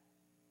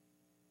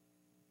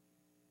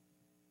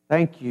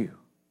 Thank you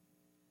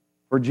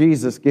for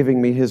Jesus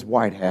giving me His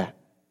white hat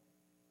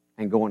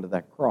and going to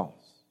that cross.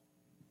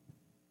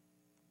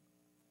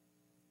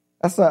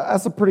 That's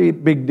a pretty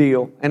big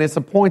deal, and it's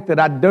a point that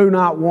I do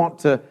not want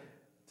to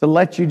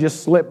let you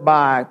just slip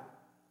by,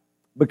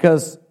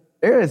 because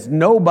there is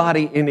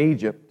nobody in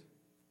Egypt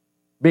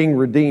being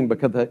redeemed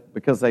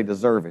because they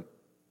deserve it.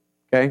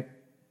 Okay?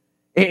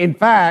 In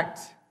fact,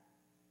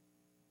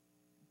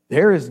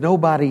 there is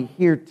nobody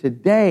here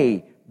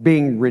today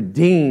being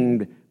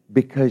redeemed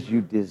because you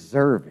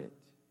deserve it.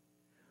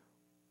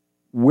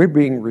 We're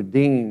being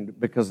redeemed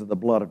because of the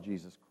blood of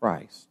Jesus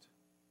Christ.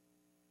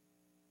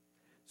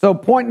 So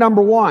point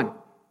number one,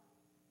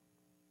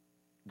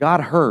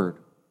 God heard.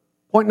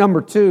 Point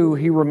number two,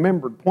 He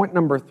remembered. Point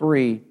number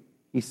three,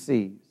 He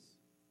sees.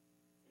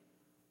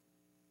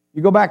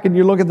 You go back and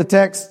you look at the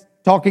text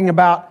talking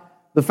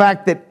about the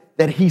fact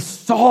that He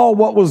saw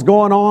what was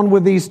going on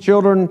with these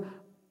children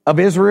of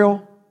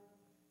Israel.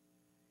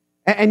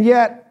 And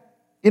yet,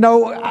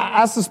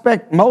 I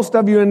suspect most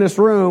of you in this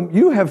room,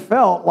 you have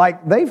felt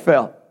like they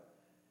felt.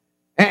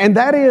 And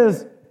that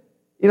is,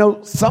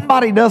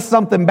 somebody does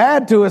something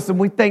bad to us and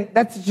we think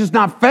that's just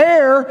not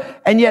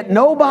fair, and yet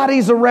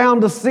nobody's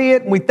around to see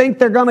it and we think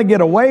they're going to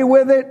get away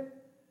with it.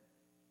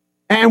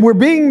 And we're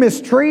being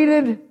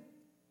mistreated.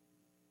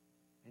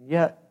 And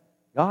yet,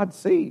 God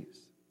sees.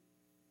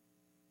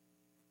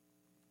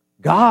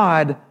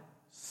 God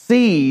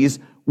sees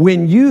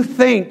when you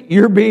think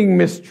you're being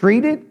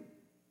mistreated,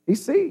 He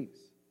sees.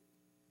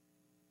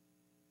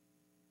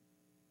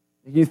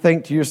 You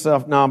think to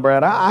yourself, no,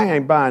 Brad, I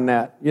ain't buying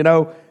that,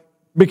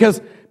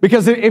 because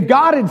if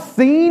God had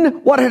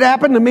seen what had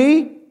happened to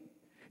me,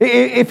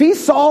 if He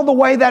saw the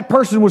way that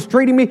person was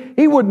treating me,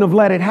 He wouldn't have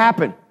let it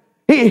happen.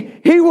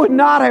 He would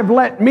not have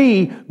let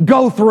me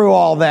go through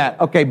all that.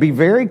 Okay, be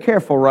very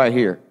careful right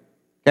here,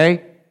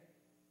 okay?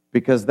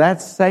 Because that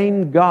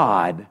same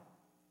God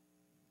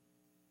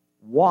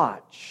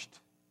watched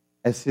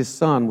as His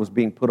Son was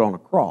being put on a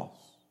cross.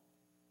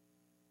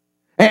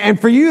 And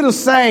for you to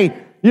say,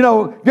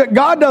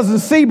 God doesn't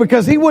see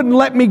because He wouldn't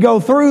let me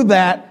go through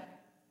that.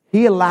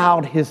 He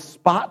allowed His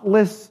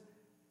spotless,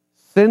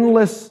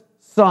 sinless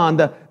Son,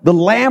 the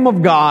Lamb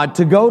of God,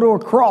 to go to a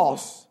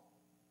cross.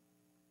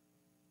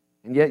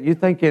 And yet you're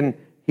thinking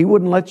He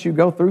wouldn't let you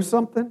go through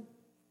something?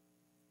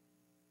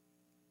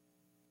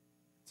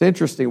 It's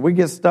interesting. We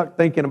get stuck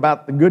thinking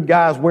about the good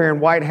guys wearing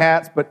white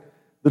hats, but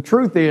the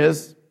truth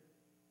is,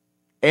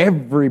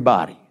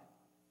 everybody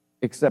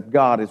except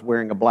God is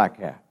wearing a black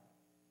hat.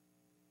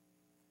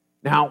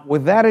 Now,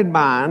 with that in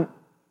mind,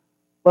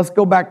 let's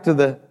go back to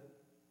the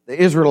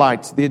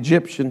Israelites, the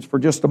Egyptians, for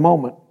just a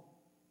moment.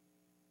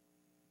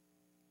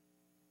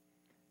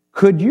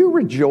 Could you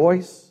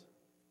rejoice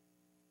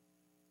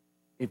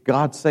if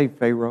God saved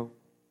Pharaoh?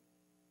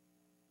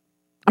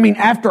 I mean,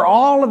 after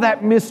all of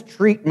that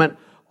mistreatment,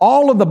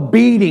 all of the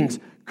beatings,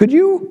 Could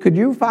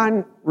you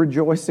find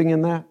rejoicing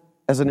in that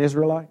as an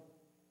Israelite?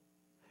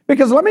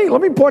 Because let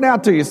me point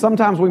out to you,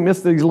 sometimes we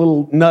miss these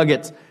little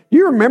nuggets.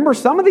 You remember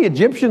some of the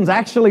Egyptians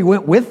actually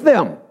went with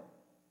them,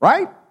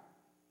 right?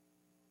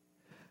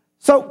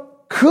 So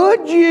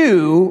could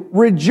you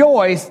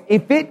rejoice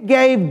if it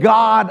gave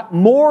God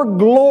more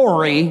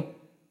glory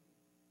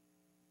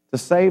to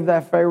save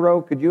that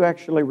Pharaoh? Could you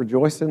actually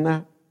rejoice in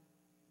that?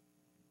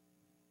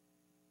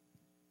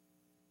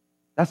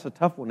 That's a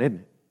tough one, isn't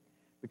it?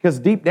 Because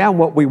deep down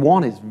what we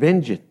want is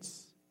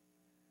vengeance.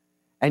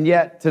 And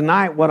yet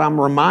tonight what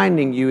I'm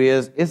reminding you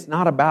is it's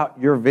not about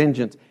your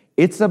vengeance.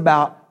 It's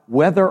about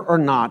whether or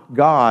not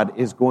God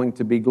is going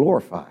to be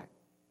glorified.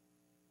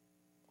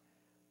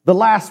 The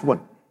last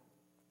one,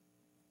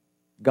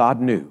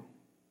 God knew.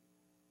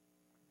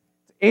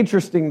 It's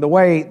interesting the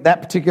way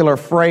that particular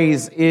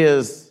phrase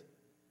is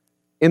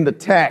in the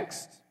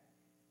text.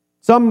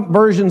 Some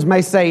versions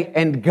may say,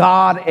 and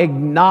God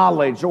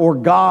acknowledged, or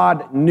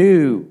God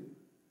knew.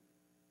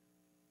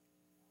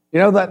 You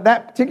know,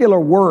 that particular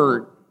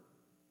word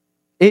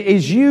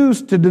is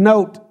used to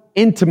denote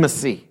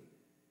intimacy,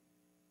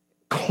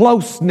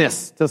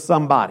 closeness to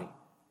somebody.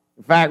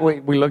 In fact,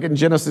 we look in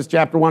Genesis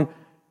chapter 1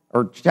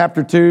 or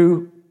chapter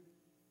 2,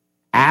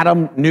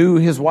 Adam knew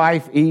his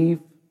wife Eve.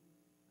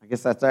 I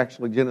guess that's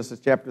actually Genesis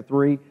chapter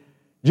 3.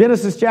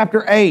 Genesis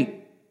chapter 8,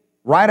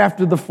 right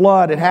after the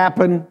flood had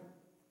happened,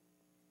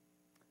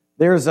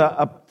 there's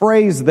a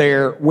phrase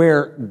there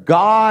where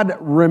God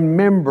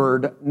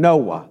remembered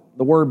Noah,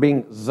 the word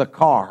being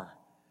zakar.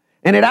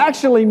 And it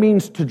actually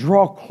means to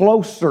draw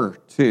closer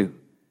to.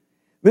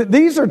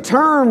 These are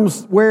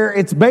terms where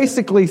it's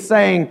basically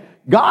saying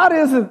God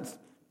isn't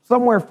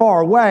somewhere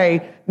far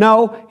away.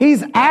 No,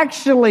 He's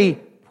actually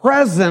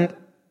present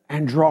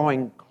and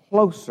drawing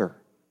closer.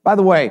 By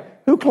the way,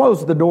 who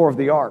closed the door of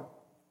the ark?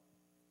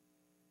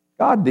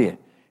 God did.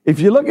 If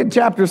you look at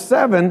chapter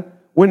 7,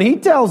 when He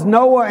tells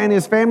Noah and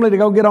his family to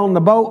go get on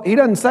the boat, He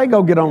doesn't say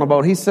go get on the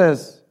boat. He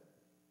says,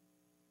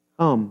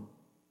 come.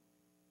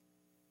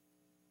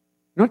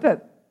 You know what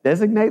that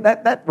designates?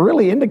 That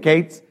really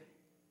indicates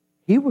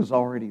He was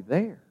already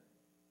there.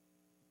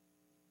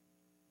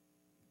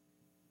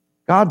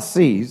 God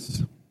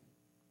sees.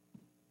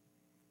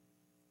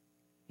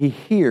 He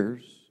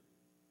hears.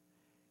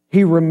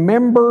 He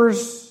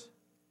remembers.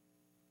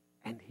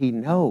 And He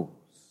knows.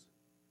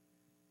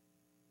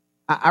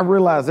 I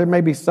realize there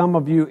may be some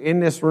of you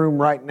in this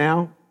room right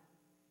now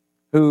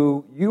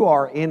who you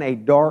are in a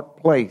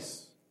dark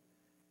place.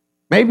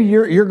 Maybe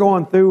you're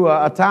going through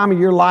a time of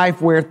your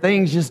life where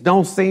things just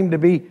don't seem to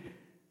be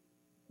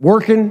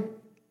working.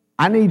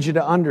 I need you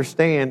to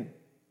understand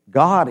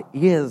God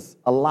is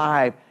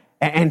alive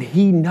and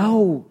He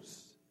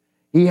knows.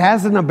 He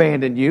hasn't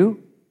abandoned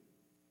you.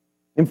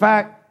 In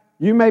fact,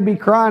 you may be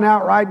crying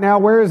out right now,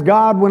 where is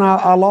God when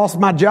I lost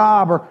my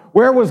job? Or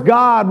where was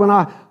God when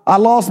I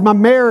lost my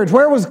marriage?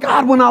 Where was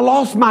God when I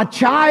lost my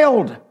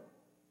child?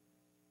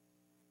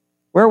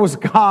 Where was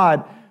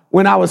God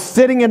when I was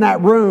sitting in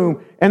that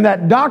room and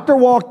that doctor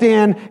walked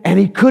in and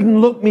he couldn't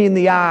look me in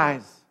the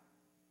eyes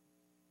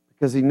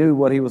because he knew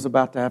what he was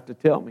about to have to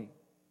tell me?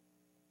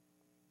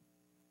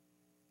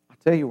 I'll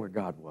tell you where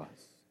God was.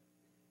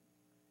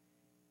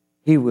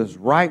 He was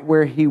right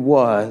where He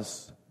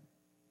was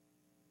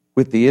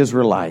with the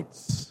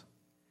Israelites,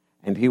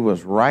 and He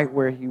was right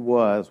where He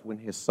was when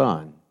His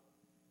Son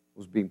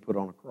was being put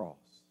on a cross.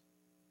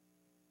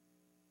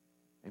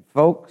 And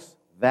folks,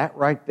 that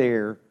right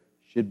there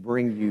should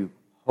bring you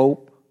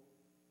hope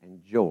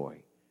and joy,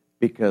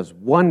 because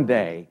one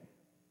day,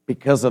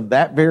 because of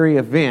that very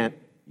event,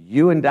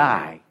 you and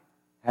I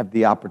have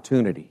the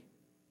opportunity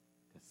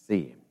to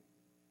see Him.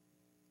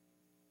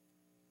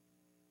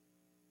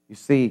 You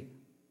see,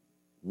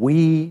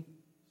 we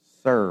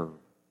serve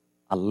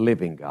a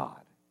living God.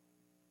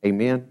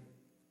 Amen?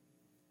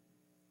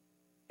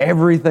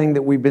 Everything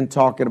that we've been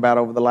talking about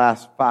over the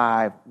last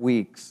 5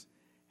 weeks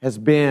has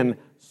been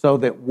so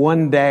that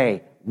one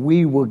day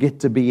we will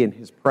get to be in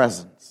His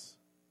presence.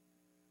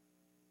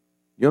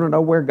 You want to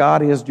know where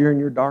God is during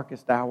your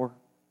darkest hour?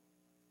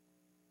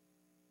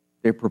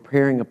 They're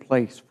preparing a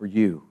place for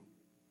you.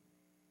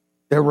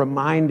 They're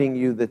reminding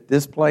you that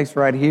this place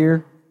right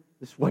here,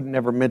 this wasn't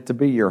never meant to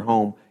be your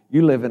home.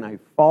 You live in a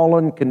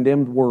fallen,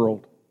 condemned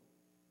world.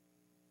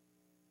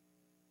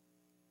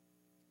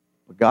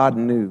 But God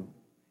knew.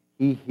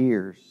 He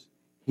hears.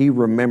 He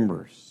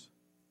remembers.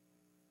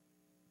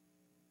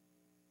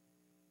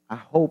 I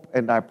hope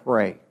and I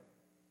pray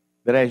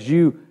that as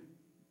you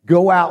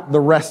go out the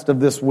rest of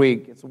this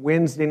week, it's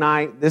Wednesday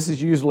night. This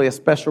is usually a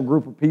special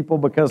group of people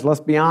because,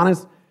 let's be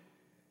honest,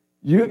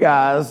 you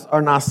guys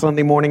are not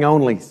Sunday morning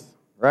onlys,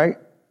 right?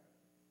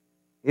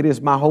 It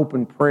is my hope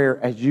and prayer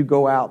as you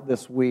go out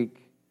this week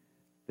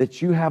that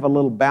you have a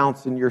little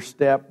bounce in your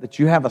step, that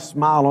you have a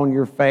smile on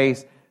your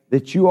face,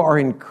 that you are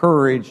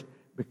encouraged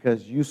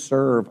because you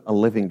serve a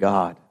living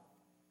God.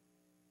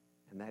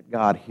 And that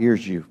God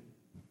hears you.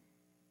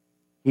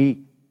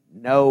 He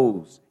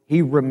knows.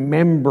 He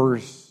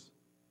remembers.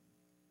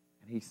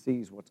 And He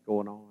sees what's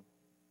going on.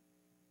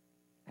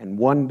 And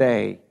one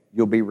day,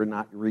 you'll be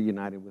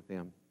reunited with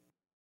them.